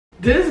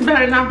This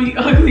better not be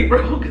ugly,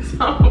 bro, because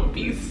I'm gonna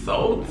be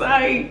so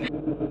tight.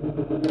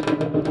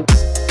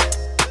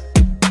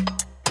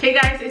 Hey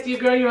guys, it's your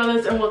girl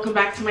Uummm and welcome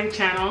back to my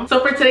channel. So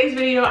for today's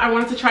video, I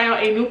wanted to try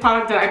out a new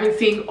product that I've been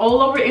seeing all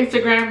over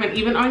Instagram and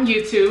even on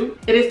YouTube.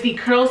 It is the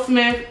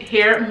Curlsmith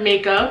hair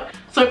makeup.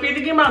 So if you're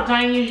thinking about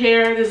dyeing your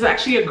hair, this is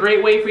actually a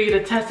great way for you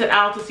to test it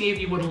out to see if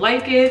you would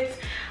like it.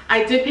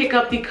 I did pick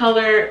up the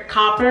color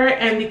Copper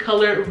and the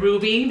color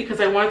Ruby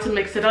because I wanted to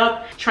mix it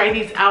up, try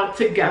these out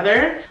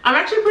together. I'm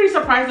actually pretty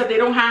surprised that they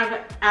don't have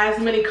as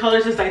many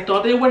colors as I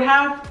thought they would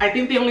have. I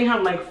think they only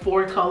have like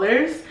 4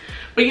 colors,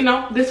 but you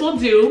know, this will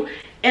do.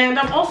 And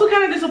I'm also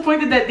kind of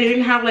disappointed that they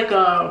didn't have like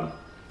a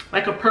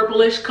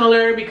purplish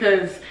color,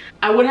 because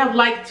I would have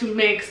liked to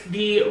mix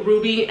the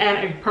ruby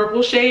and a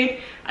purple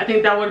shade. I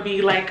think that would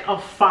be like a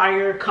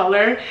fire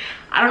color.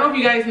 I don't know if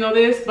you guys know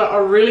this, but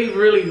a really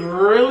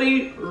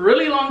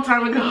long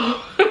time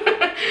ago,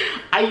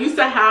 I used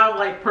to have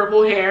like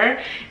purple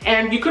hair,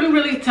 and you couldn't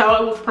really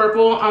tell it was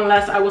purple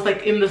unless I was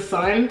like in the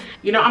sun.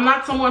 You know, I'm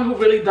not someone who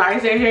really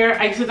dyes their hair.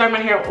 I used to dye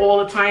my hair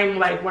all the time,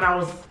 like when I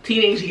was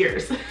teenage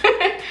years.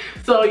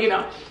 So, you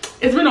know,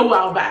 it's been a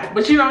while back,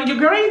 but you know, your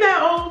girl ain't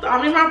that old.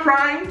 I'm in my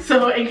prime,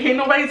 so and can't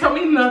nobody tell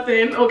me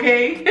nothing,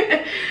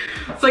 okay?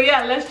 So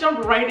yeah, let's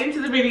jump right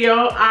into the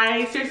video.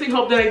 I seriously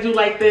hope that I do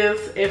like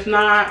this. If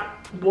not,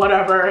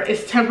 whatever,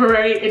 it's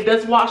temporary. It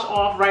does wash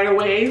off right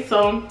away,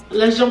 so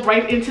let's jump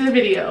right into the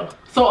video.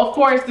 So of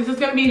course, this is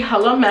gonna be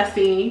hella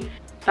messy.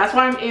 That's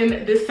why I'm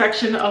in this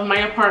section of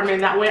my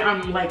apartment. That way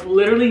I'm like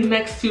literally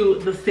next to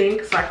the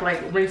sink so I can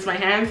like rinse my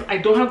hands. I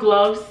don't have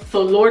gloves,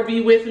 so Lord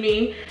be with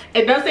me.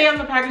 It does say on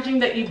the packaging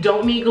that you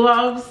don't need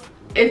gloves.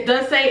 It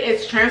does say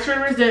it's transfer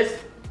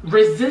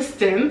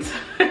resistant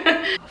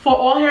for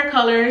all hair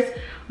colors.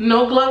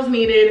 No gloves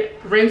needed.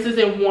 Rinses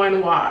in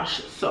 1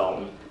 wash.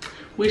 So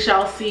we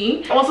shall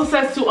see. It also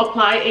says to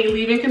apply a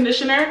leave-in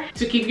conditioner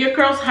to keep your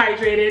curls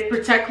hydrated,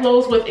 protect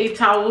clothes with a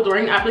towel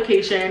during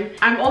application.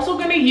 I'm also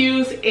gonna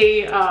use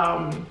a,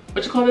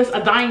 what you call this?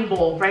 A dyeing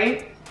bowl,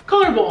 right?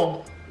 Color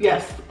bowl.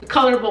 Yes,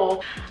 color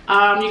bowl.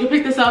 You can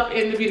pick this up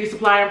in the beauty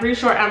supply. I'm pretty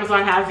sure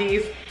Amazon has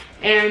these.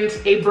 And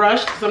a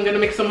brush, because I'm gonna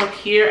mix them up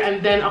here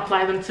and then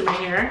apply them to my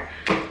hair.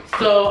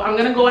 So I'm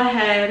gonna go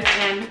ahead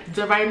and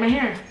divide my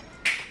hair.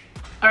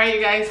 Alright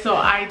you guys, so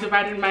I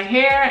divided my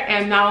hair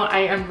and now I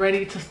am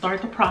ready to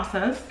start the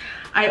process.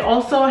 I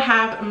also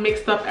have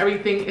mixed up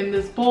everything in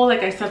this bowl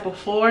like I said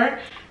before.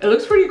 It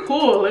looks pretty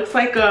cool. It looks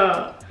like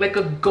a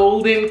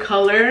golden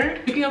color.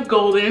 Speaking of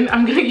golden,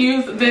 I'm gonna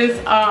use this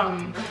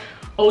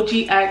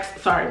OGX,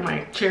 sorry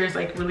my chair is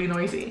like really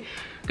noisy.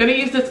 I'm gonna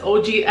use this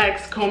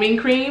OGX combing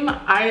cream.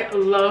 I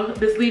love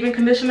this leave-in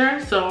conditioner,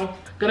 so I'm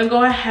gonna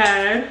go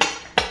ahead.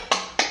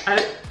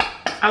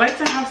 I like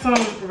to have some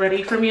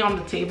ready for me on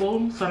the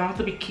table so I don't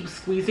have to keep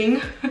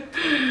squeezing.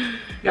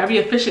 Gotta be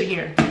efficient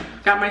here.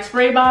 Got my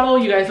spray bottle,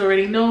 you guys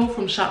already know,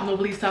 from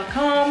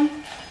shopnoveliste.com.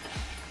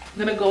 I'm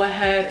gonna go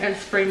ahead and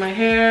spray my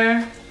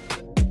hair.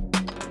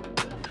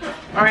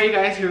 All right, you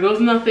guys, here goes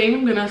nothing.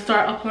 I'm gonna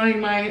start applying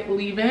my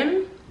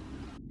leave-in.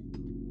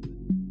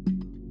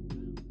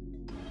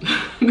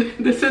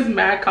 This is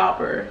Mad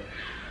Copper.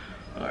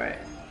 All right.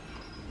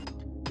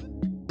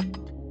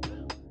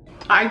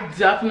 I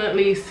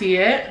definitely see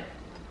it.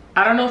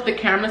 I don't know if the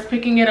camera's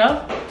picking it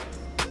up.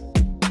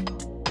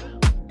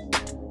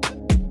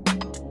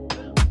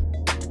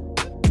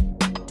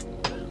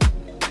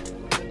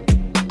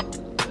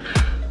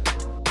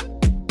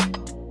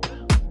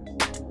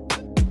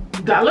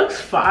 That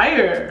looks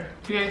fire.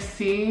 You guys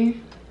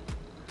see?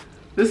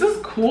 This is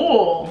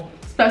cool.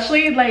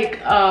 Especially like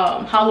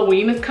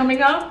Halloween is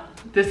coming up.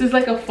 This is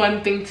like a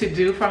fun thing to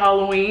do for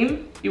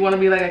Halloween. You want to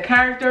be like a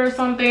character or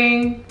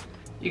something,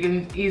 you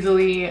can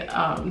easily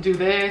do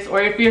this. Or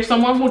if you're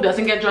someone who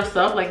doesn't get dressed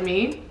up like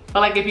me,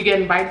 but like if you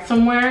get invited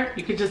somewhere,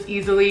 you could just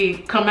easily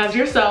come as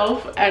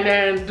yourself and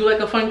then do like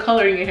a fun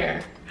color in your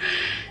hair.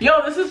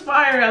 Yo, this is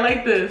fire. I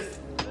like this.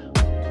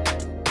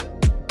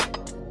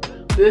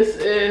 This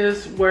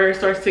is where it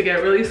starts to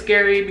get really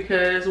scary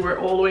because we're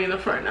all the way in the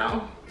front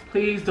now.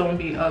 Please don't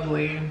be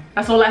ugly.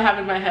 That's all I have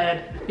in my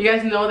head. You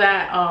guys know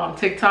that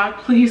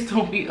TikTok, please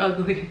don't be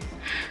ugly.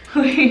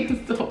 Please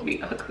don't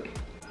be ugly.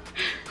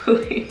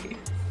 Please.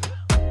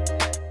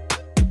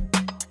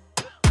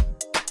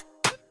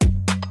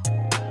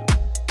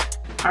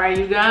 All right,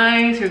 you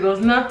guys, here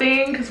goes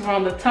nothing because we're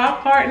on the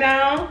top part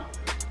now.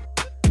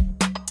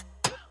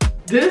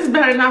 This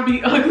better not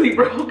be ugly,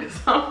 bro, because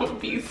I'm gonna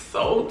be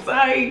so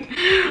tight.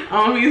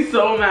 I'm gonna be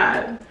so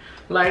mad.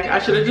 Like, I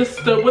should have just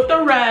stood with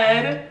the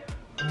red.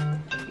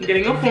 I'm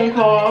getting a phone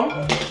call.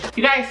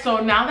 You guys, so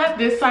now that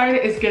this side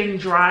is getting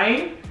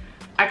dry,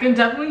 I can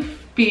definitely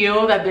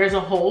feel that there's a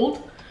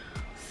hold.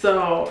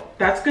 So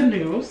that's good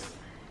news.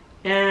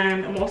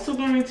 And I'm also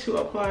going to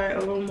apply a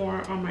little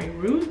more on my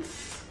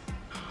roots.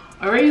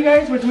 All right, you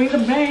guys, we're doing the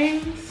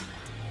bangs.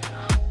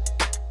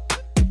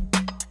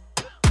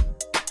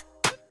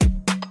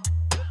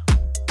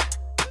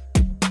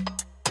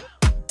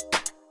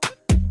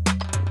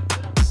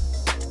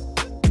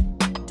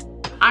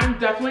 I'm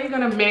definitely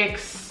gonna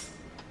mix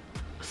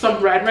some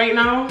red right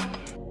now.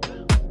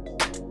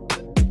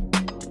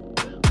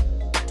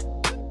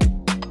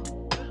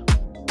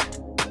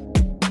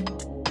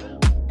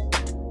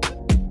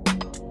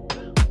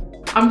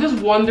 I'm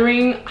just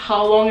wondering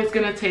how long it's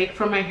gonna take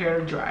for my hair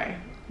to dry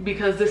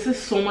because this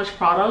is so much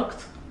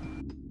product.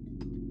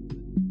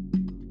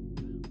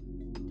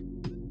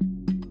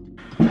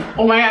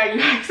 Oh my god, you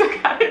guys, I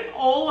got it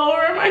all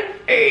over my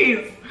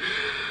face.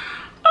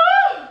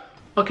 Ah!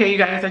 Okay, you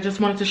guys, I just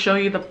wanted to show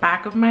you the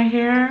back of my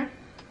hair.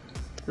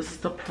 This is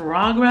the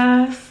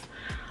progress.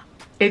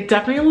 It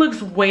definitely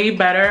looks way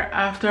better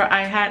after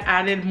I had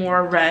added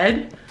more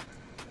red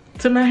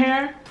to my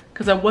hair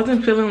because I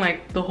wasn't feeling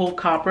like the whole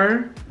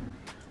copper.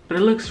 But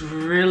it looks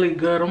really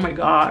good, oh my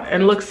god.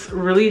 And it looks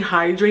really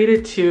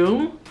hydrated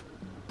too.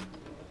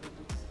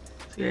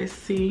 So you guys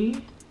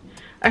see?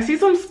 I see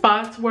some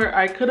spots where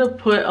I could have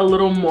put a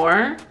little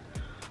more.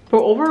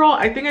 But overall,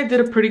 I think I did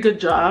a pretty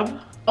good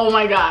job. Oh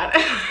my god.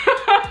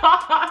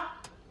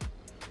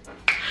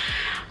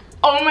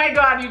 Oh my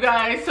god, you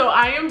guys. So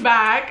I am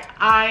back.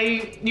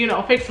 I, you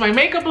know, fixed my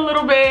makeup a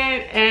little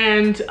bit.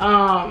 And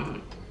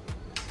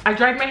I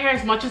dried my hair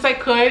as much as I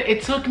could.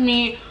 It took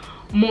me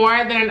more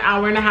than an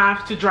hour and a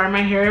half to dry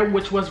my hair,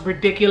 which was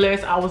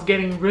ridiculous. I was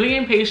getting really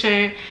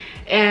impatient,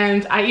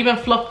 and I even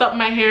fluffed up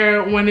my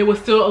hair when it was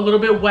still a little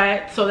bit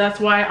wet, so that's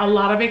why a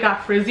lot of it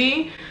got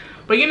frizzy.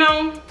 But you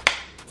know,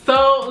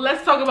 so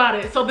let's talk about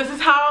it. So this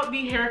is how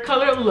the hair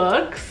color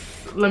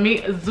looks. Let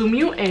me zoom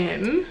you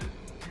in.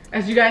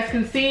 As you guys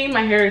can see,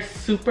 my hair is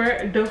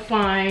super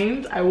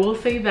defined, I will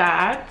say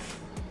that.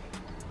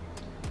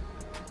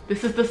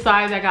 This is the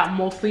side that got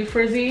mostly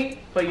frizzy,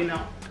 but you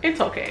know,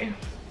 it's okay.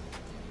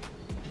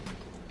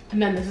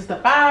 And then this is the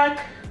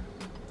back.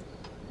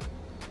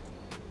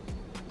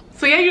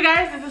 So yeah, you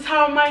guys, this is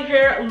how my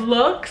hair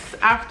looks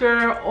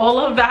after all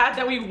of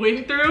that we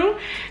went through.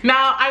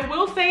 Now, I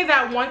will say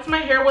that once my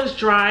hair was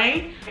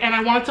dry and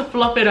I wanted to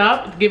fluff it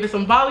up, give it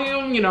some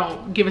volume, you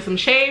know, give it some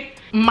shape,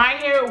 my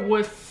hair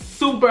was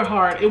super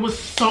hard. It was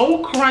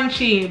so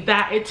crunchy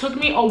that it took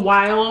me a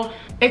while.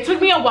 It took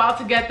me a while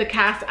to get the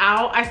cast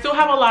out. I still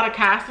have a lot of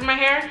cast in my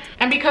hair,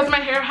 and because my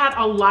hair had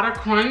a lot of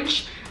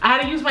crunch, I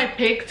had to use my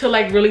pick to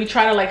like really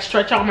try to like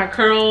stretch out my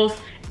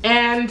curls.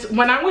 And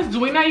when I was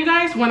doing that, you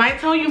guys, when I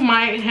tell you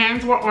my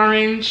hands were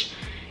orange,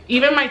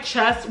 even my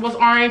chest was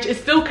orange, it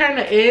still kind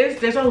of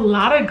is. There's a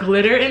lot of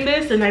glitter in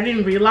this and I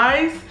didn't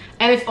realize.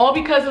 And it's all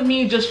because of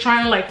me just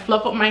trying to like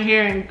fluff up my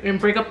hair and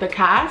break up the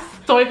cast.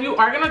 So if you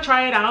are gonna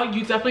try it out,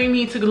 you definitely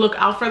need to look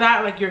out for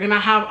that. Like, you're gonna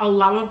have a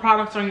lot of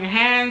products on your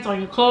hands, on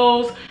your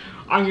clothes,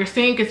 on your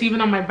sink. It's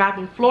even on my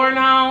bathroom floor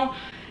now.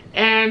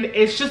 And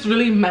it's just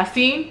really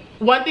messy.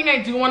 One thing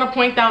I do want to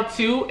point out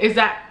too is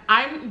that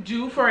I'm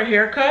due for a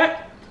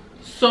haircut.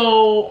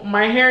 So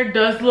my hair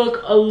does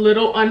look a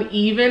little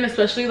uneven,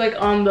 especially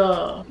like on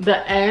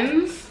the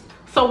ends.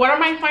 So what are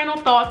my final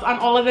thoughts on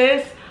all of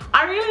this?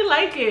 I really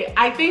like it.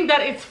 I think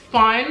that it's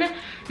fun.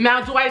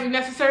 Now, do I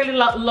necessarily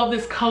love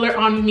this color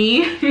on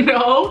me?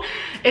 No,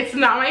 it's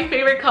not my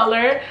favorite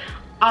color.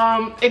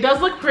 It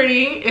does look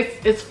pretty.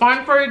 It's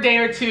fun for a day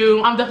or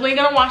two. I'm definitely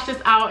gonna wash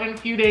this out in a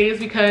few days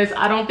because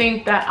I don't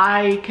think that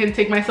I can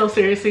take myself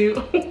seriously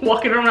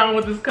walking around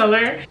with this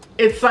color.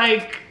 It's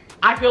like,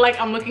 I feel like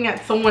I'm looking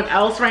at someone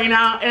else right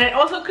now. And it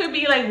also could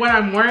be like what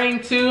I'm wearing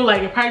too.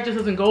 Like, it probably just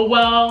doesn't go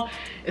well.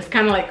 It's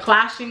kind of like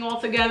clashing all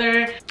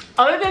together.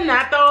 Other than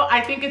that though,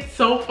 I think it's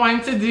so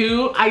fun to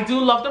do. I do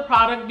love the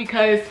product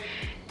because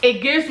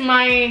it gives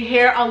my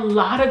hair a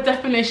lot of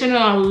definition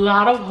and a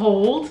lot of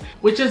hold,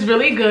 which is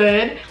really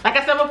good. Like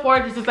I said before,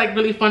 this is like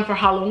really fun for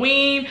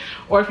Halloween,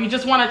 or if you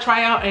just want to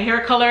try out a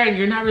hair color and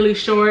you're not really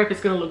sure if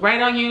it's gonna look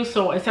right on you.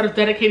 So instead of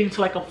dedicating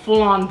to like a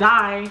full-on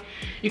dye,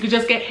 you could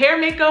just get hair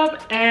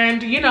makeup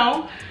and, you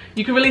know,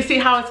 you can really see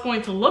how it's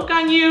going to look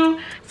on you.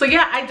 So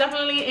yeah, I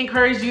definitely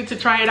encourage you to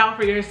try it out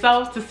for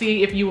yourself to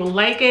see if you will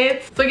like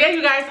it. So yeah,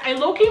 you guys, I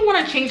low-key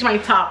want to change my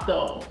top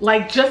though,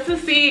 like just to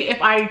see if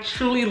I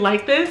truly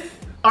like this.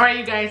 All right,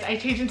 you guys, I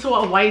changed into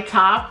a white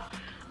top.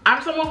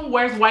 I'm someone who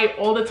wears white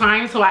all the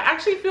time, so I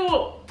actually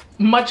feel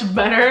much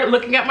better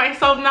looking at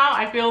myself now.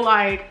 I feel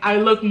like I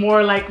look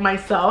more like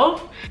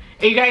myself.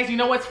 And you guys, you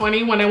know what's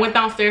funny? When I went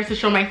downstairs to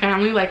show my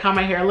family like how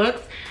my hair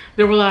looks,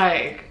 they were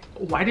like,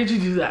 why did you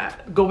do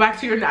that? Go back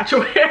to your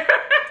natural hair.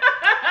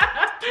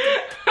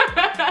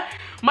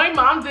 My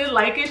mom did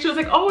like it. She was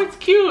like, oh, it's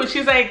cute.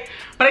 She's like,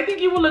 but I think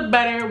you will look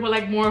better with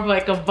like more of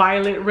like a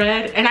violet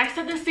red. And I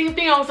said the same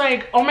thing. I was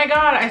like, oh my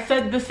God, I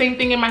said the same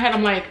thing in my head.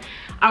 I'm like,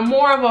 I'm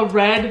more of a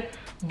red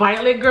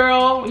violet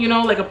girl, you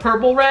know, like a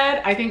purple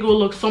red. I think it will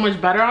look so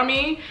much better on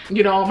me.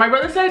 You know, my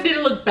brother said it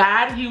didn't look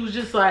bad. He was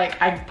just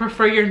like, I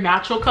prefer your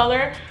natural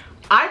color.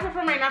 I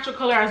prefer my natural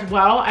color as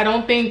well. I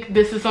don't think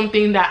this is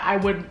something that I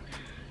would,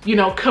 you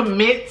know,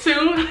 commit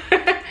to.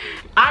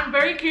 I'm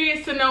very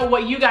curious to know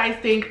what you guys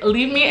think.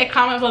 Leave me a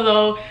comment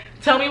below.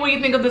 Tell me what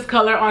you think of this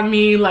color on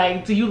me.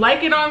 Like, do you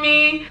like it on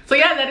me? So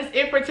yeah, that is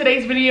it for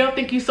today's video.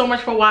 Thank you so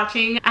much for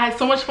watching. I had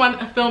so much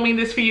fun filming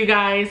this for you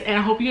guys, and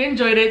I hope you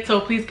enjoyed it. So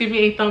please give me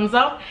a thumbs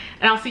up,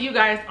 and I'll see you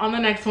guys on the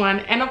next one.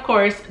 And of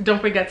course, don't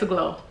forget to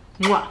glow.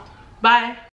 Mwah. Bye.